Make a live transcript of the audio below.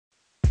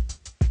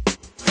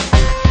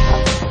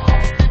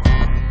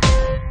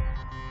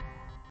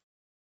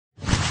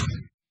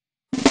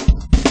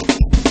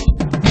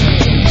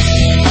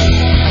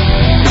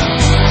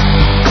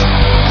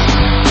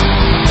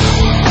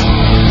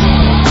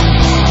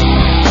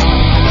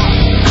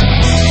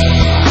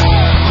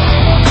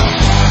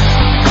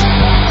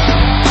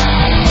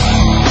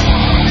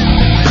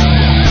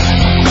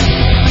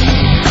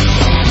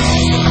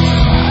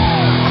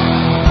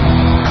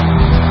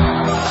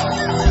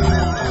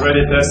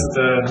tested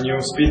the new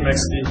Speedmax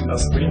ski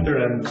last winter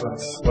and it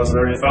was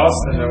very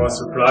fast, and I was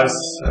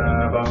surprised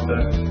about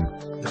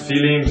the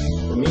feeling.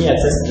 For me, I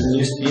tested the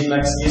new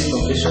Speedmax skis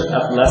from Fischer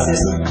after last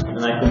season,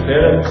 and I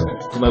compared it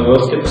to my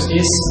World Cup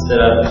skis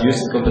that I've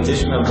used in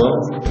competition and won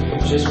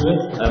competition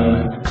with,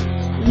 and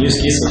the new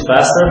skis are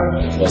faster.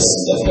 It was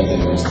definitely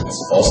the most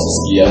fastest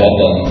ski I had,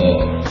 and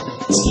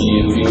the ski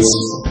feels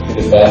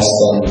pretty fast,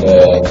 and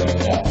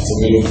yeah, it's a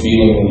good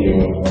feeling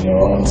when you're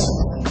on it.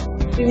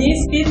 The new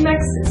Speedmax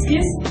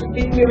skis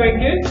fit me very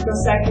good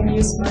because I can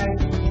use my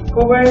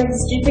cover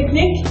ski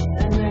technique,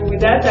 and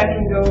with that I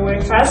can go very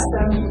fast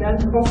and then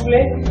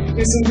hopefully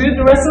do some good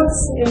results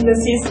in the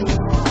season.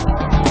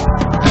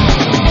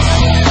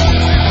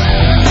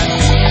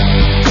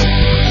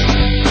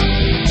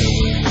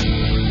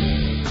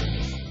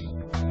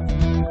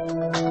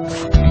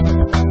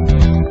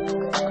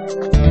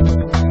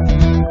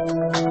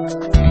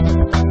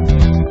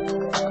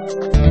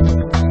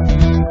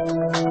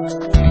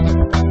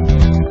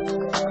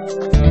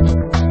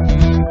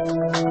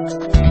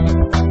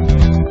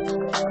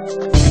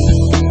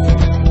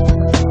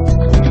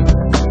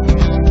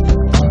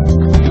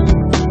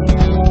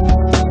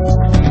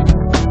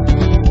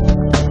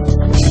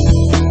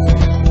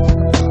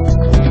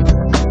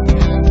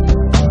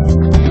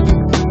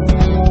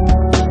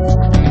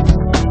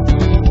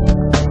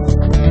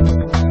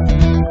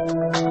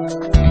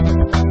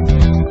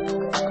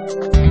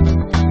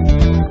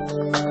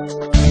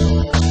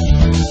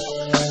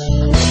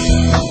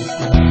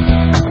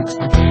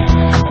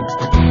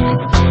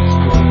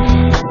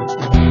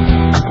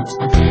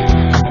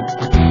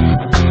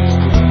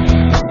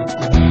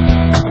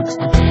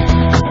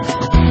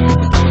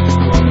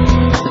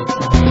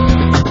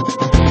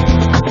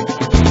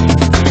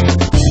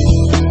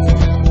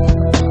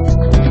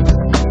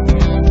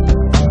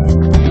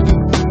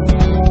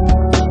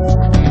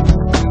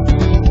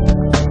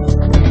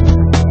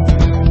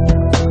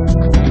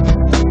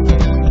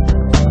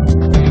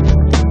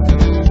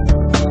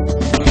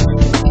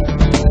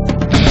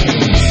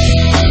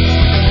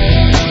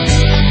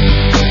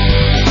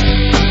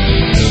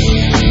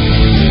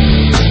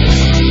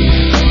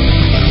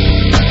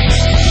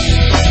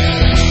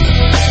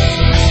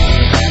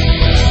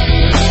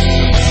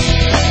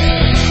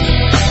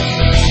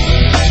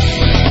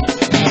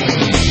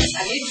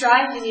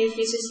 Tried the new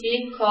Fischer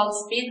ski called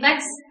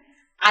Speedmax.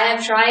 I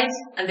have tried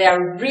and they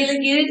are really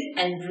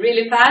good and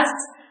really fast,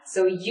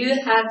 so you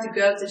have to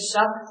go to the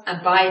shop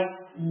and buy it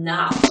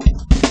now.